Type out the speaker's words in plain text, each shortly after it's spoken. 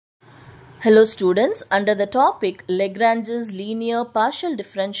Hello students, under the topic Lagrange's linear partial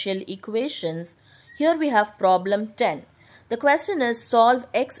differential equations, here we have problem 10. The question is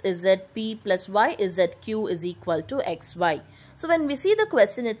solve xzp plus yzq is equal to xy. So when we see the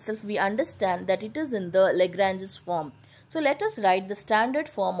question itself, we understand that it is in the Lagrange's form. So let us write the standard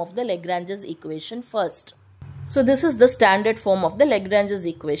form of the Lagrange's equation first. So this is the standard form of the Lagrange's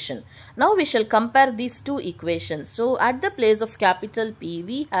equation. Now we shall compare these two equations. So at the place of capital P,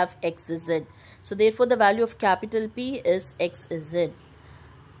 we have xz. So therefore the value of capital P is xz.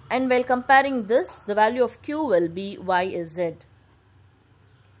 And while comparing this, the value of Q will be yz.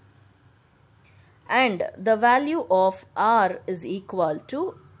 And the value of R is equal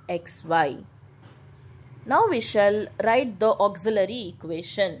to xy. Now we shall write the auxiliary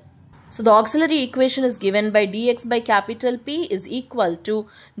equation. So the auxiliary equation is given by dx by capital P is equal to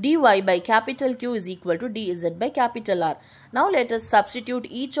dy by capital Q is equal to dz by capital R. Now let us substitute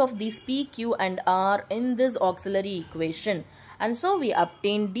each of these P, Q and R in this auxiliary equation. And so we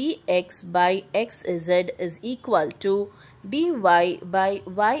obtain dx by xz is equal to dy by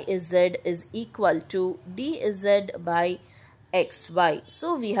yz is equal to dz by xy.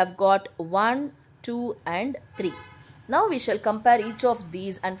 So we have got 1, 2 and 3. Now we shall compare each of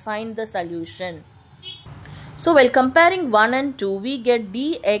these and find the solution. So while comparing 1 and 2, we get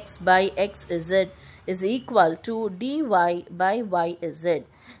dx by xz is equal to dy by yz.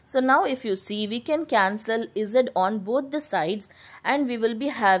 So now if you see, we can cancel z on both the sides and we will be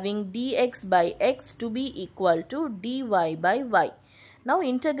having dx by x to be equal to dy by y. Now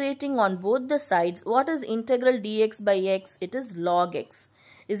integrating on both the sides, what is integral dx by x? It is log x.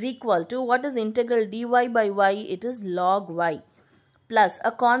 Is equal to what is integral dy by y? It is log y plus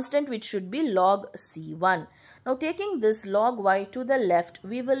a constant which should be log c1. Now taking this log y to the left,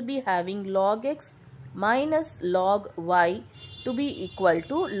 we will be having log x minus log y to be equal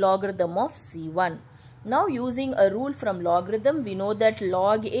to logarithm of c1. Now using a rule from logarithm, we know that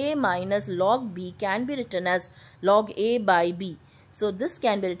log a minus log b can be written as log a by b. So this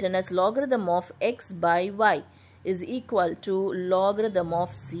can be written as logarithm of x by y is equal to logarithm of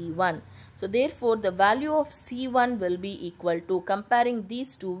c1. So therefore the value of c1 will be equal to, comparing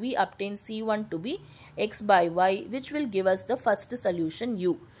these two, we obtain c1 to be x by y, which will give us the first solution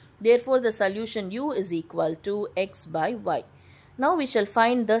u. Therefore the solution u is equal to x by y. Now we shall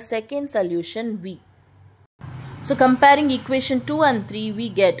find the second solution v. So comparing equation 2 and 3, we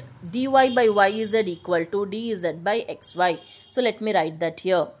get dy by yz equal to dz by xy. So let me write that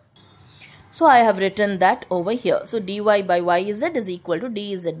here. So I have written that over here. So dy by yz is equal to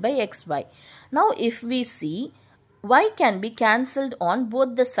dz by xy. Now if we see, y can be cancelled on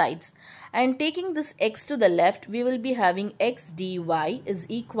both the sides. And taking this x to the left, we will be having x dy is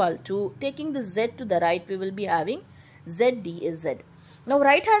equal to, taking the z to the right, we will be having z dz. Now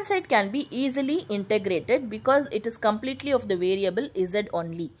right hand side can be easily integrated because it is completely of the variable z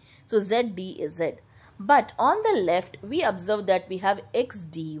only. So z dz. But on the left, we observe that we have x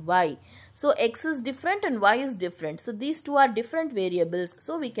dy. So x is different and y is different. So these two are different variables.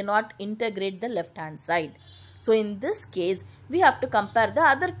 So we cannot integrate the left hand side. So in this case, we have to compare the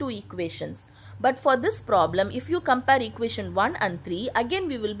other two equations. But for this problem, if you compare equation 1 and 3, again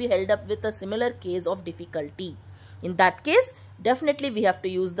we will be held up with a similar case of difficulty. In that case, definitely we have to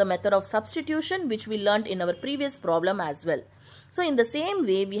use the method of substitution, which we learnt in our previous problem as well. So in the same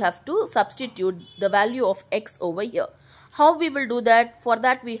way, we have to substitute the value of x over here. How we will do that? For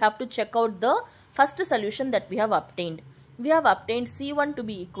that, we have to check out the first solution that we have obtained. We have obtained c1 to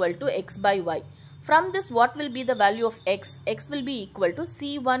be equal to x by y. From this, what will be the value of x? X will be equal to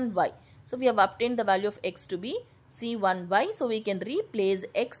c1y. So we have obtained the value of x to be c1y. So we can replace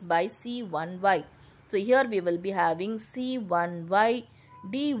x by c1y. So here we will be having c1y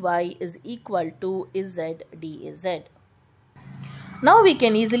dy is equal to z dz. Now we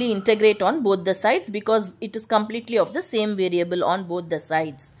can easily integrate on both the sides because it is completely of the same variable on both the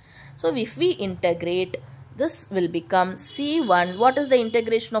sides. So if we integrate, this will become c1. What is the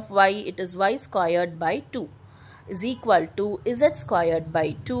integration of y? It is y squared by 2 is equal to z squared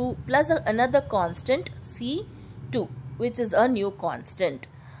by 2 plus another constant c2, which is a new constant.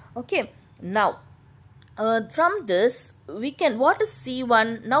 Okay. Now from this, we can, what is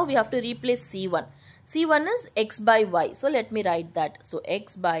c1? Now we have to replace c1. c1 is x by y. So let me write that. So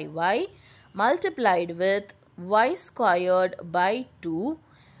x by y multiplied with y squared by 2,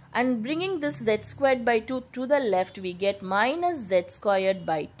 and bringing this z squared by 2 to the left, we get minus z squared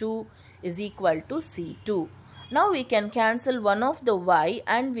by 2 is equal to c2. Now we can cancel one of the y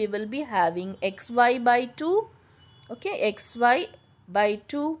and we will be having xy by 2. Okay, xy by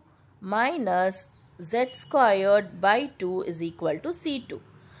 2 minus z squared by 2 is equal to c2.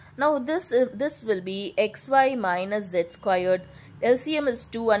 Now this will be xy minus z squared. LCM is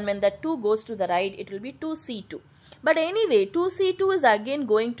 2, and when that 2 goes to the right, it will be 2c2. But anyway, 2c2 is again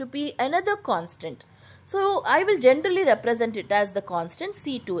going to be another constant. So I will generally represent it as the constant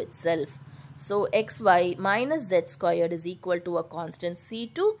c2 itself. So xy minus z squared is equal to a constant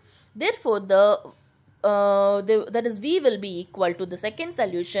c2. Therefore, that is v will be equal to, the second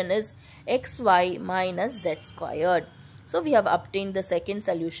solution is xy minus z squared. So we have obtained the second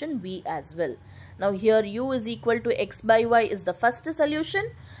solution v as well. Now here u is equal to x by y is the first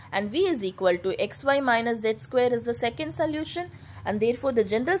solution, and v is equal to xy minus z square is the second solution, and therefore the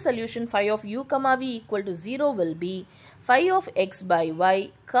general solution phi of u comma v equal to 0 will be phi of x by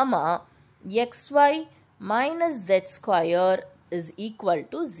y comma xy minus z square is equal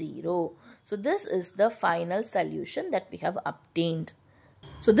to 0. So this is the final solution that we have obtained.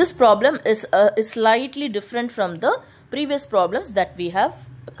 So this problem is slightly different from the previous problems that we have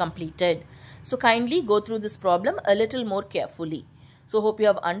completed. So kindly go through this problem a little more carefully. So hope you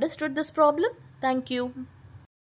have understood this problem. Thank you.